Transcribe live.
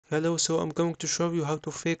Hello, so I'm going to show you how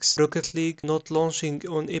to fix Rocket League not launching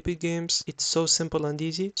on Epic Games. It's so simple and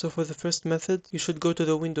easy. So for the first method, you should go to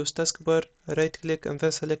the Windows taskbar, right click and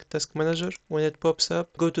then select Task Manager. When it pops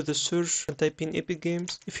up, go to the search and type in Epic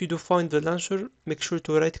Games. If you do find the launcher, make sure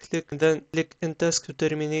to right click and then click End Task to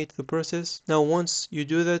terminate the process. Now once you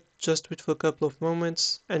do that, just wait for a couple of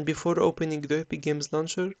moments, and before opening the Epic Games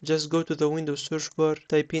launcher, just go to the Windows search bar,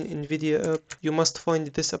 type in NVIDIA app. You must find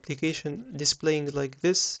this application displaying like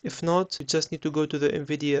this. If not, you just need to go to the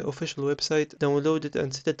NVIDIA official website, download it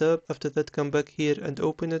and set it up. After that, come back here and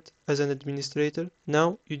open it as an administrator.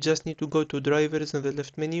 Now, you just need to go to drivers in the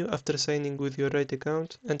left menu after signing with your right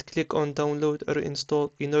account and click on download or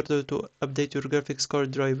install in order to update your graphics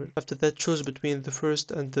card driver. After that, choose between the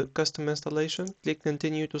first and the custom installation. Click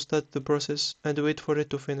continue to start the process and wait for it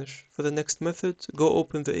to finish. For the next method, go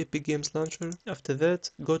open the Epic Games launcher. After that,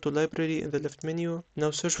 go to library in the left menu. Now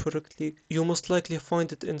search for Rocket League. You most likely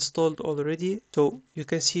find it installed already, so you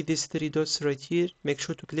can see these three dots right here. Make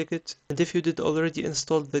sure to click it, and if you did already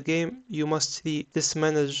install the game, you must see this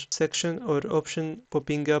manage section or option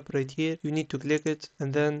popping up right here. You need to click it,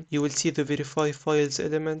 and then you will see the verify files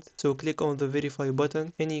element, so click on the verify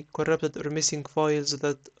button. Any corrupted or missing files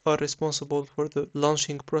that are responsible for the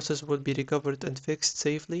launching process will be recovered and fixed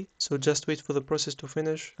safely, so just wait for the process to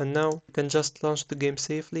finish, and now you can just launch the game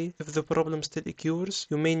safely. If the problem still occurs,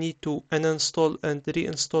 you may need to uninstall and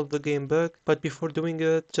reinstall the game back, but before doing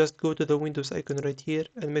it, just go to the Windows icon right here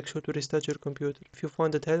and make sure to restart your computer. If you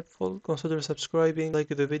find it helpful, consider subscribing, like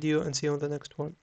the video, and see you on the next one.